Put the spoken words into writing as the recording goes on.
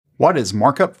What is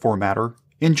Markup Formatter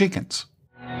in Jenkins?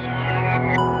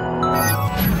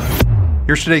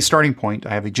 Here's today's starting point.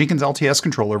 I have a Jenkins LTS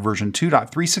controller version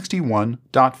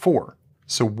 2.361.4.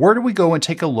 So where do we go and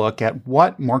take a look at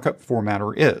what Markup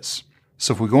Formatter is?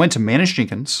 So if we go into Manage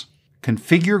Jenkins,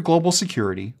 Configure Global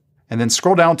Security, and then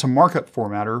scroll down to Markup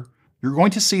Formatter, you're going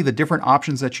to see the different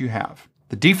options that you have.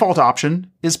 The default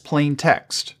option is plain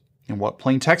text. And what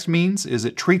plain text means is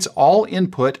it treats all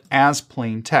input as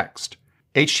plain text.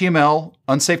 HTML,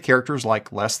 unsafe characters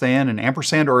like less than and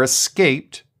ampersand are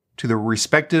escaped to the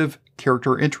respective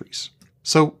character entries.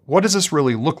 So what does this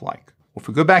really look like? Well, if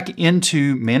we go back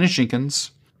into Manage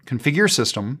Jenkins, Configure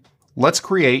System, let's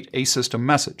create a system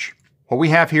message. What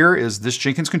we have here is this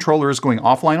Jenkins controller is going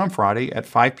offline on Friday at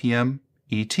 5 p.m.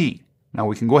 ET. Now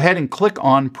we can go ahead and click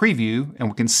on Preview and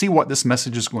we can see what this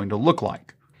message is going to look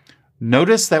like.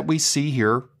 Notice that we see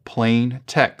here plain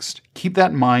text. Keep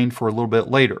that in mind for a little bit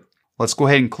later. Let's go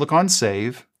ahead and click on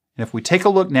Save. And if we take a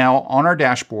look now on our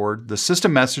dashboard, the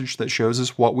system message that shows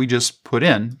us what we just put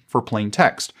in for plain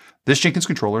text. This Jenkins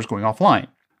controller is going offline.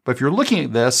 But if you're looking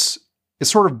at this, it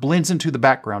sort of blends into the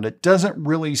background. It doesn't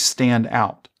really stand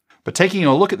out. But taking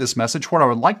a look at this message, what I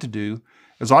would like to do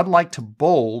is I'd like to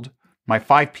bold my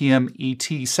 5 p.m. ET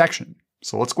section.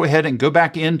 So let's go ahead and go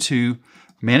back into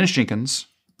Manage Jenkins,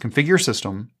 Configure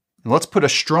System, and let's put a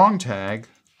strong tag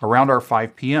around our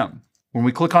 5 p.m. When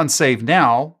we click on Save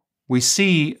Now, we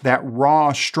see that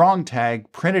raw strong tag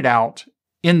printed out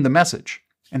in the message.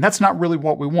 And that's not really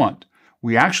what we want.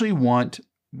 We actually want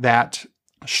that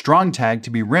strong tag to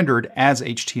be rendered as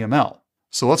HTML.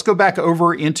 So let's go back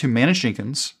over into Manage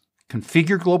Jenkins,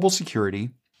 Configure Global Security,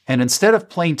 and instead of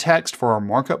plain text for our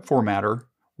markup formatter,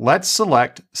 let's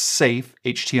select Safe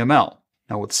HTML.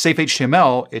 Now with Safe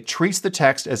HTML, it treats the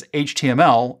text as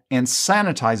HTML and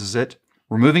sanitizes it,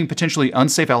 removing potentially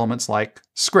unsafe elements like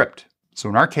script. So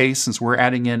in our case, since we're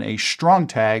adding in a strong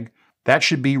tag, that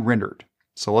should be rendered.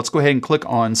 So let's go ahead and click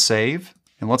on Save,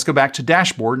 and let's go back to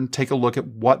Dashboard and take a look at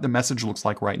what the message looks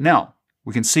like right now.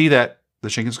 We can see that the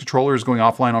Jenkins controller is going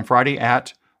offline on Friday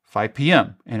at 5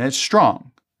 p.m. and it's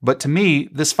strong. But to me,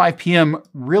 this 5 p.m.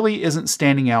 really isn't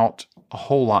standing out a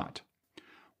whole lot.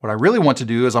 What I really want to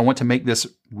do is I want to make this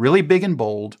really big and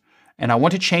bold, and I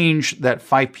want to change that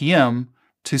 5 p.m.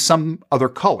 to some other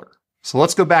color. So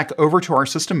let's go back over to our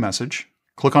system message,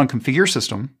 click on Configure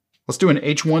System. Let's do an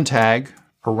H1 tag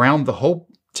around the whole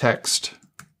text,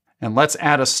 and let's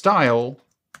add a style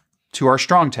to our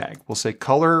strong tag. We'll say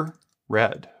color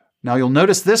red. Now you'll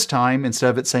notice this time,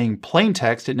 instead of it saying plain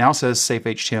text, it now says Safe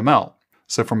HTML.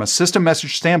 So from a system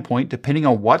message standpoint, depending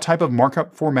on what type of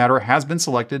markup formatter has been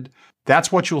selected,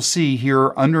 that's what you'll see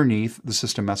here underneath the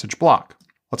system message block.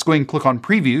 Let's go ahead and click on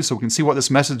Preview so we can see what this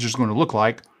message is going to look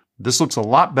like. This looks a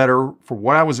lot better for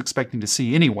what I was expecting to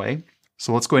see anyway.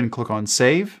 So let's go ahead and click on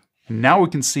Save. And now we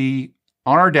can see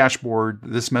on our dashboard,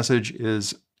 this message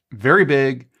is very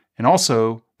big, and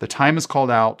also the time is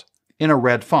called out in a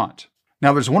red font.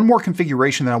 Now there's one more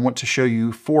configuration that I want to show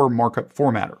you for Markup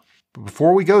Formatter. But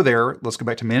before we go there, let's go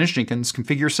back to Manage Jenkins,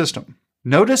 Configure System.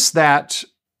 Notice that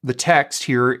the text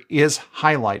here is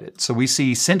highlighted. So we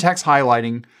see syntax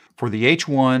highlighting for the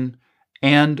H1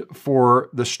 and for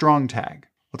the strong tag.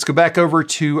 Let's go back over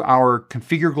to our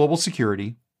Configure Global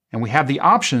Security, and we have the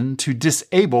option to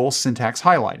disable syntax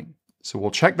highlighting. So we'll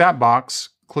check that box,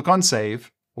 click on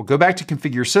Save. We'll go back to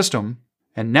Configure System,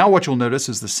 and now what you'll notice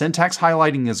is the syntax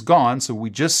highlighting is gone, so we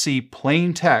just see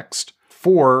plain text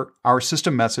for our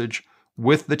system message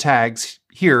with the tags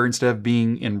here. Instead of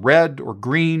being in red or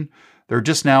green, they're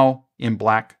just now in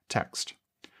black text.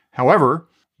 However,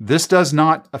 this does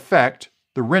not affect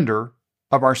the render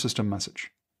of our system message.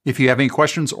 If you have any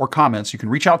questions or comments, you can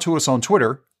reach out to us on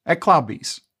Twitter at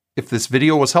CloudBees. If this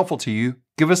video was helpful to you,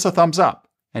 give us a thumbs up.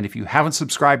 And if you haven't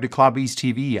subscribed to CloudBees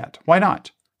TV yet, why not?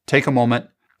 Take a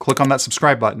moment, click on that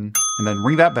subscribe button, and then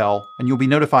ring that bell, and you'll be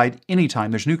notified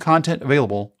anytime there's new content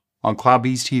available on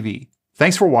CloudBees TV.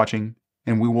 Thanks for watching,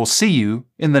 and we will see you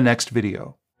in the next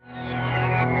video.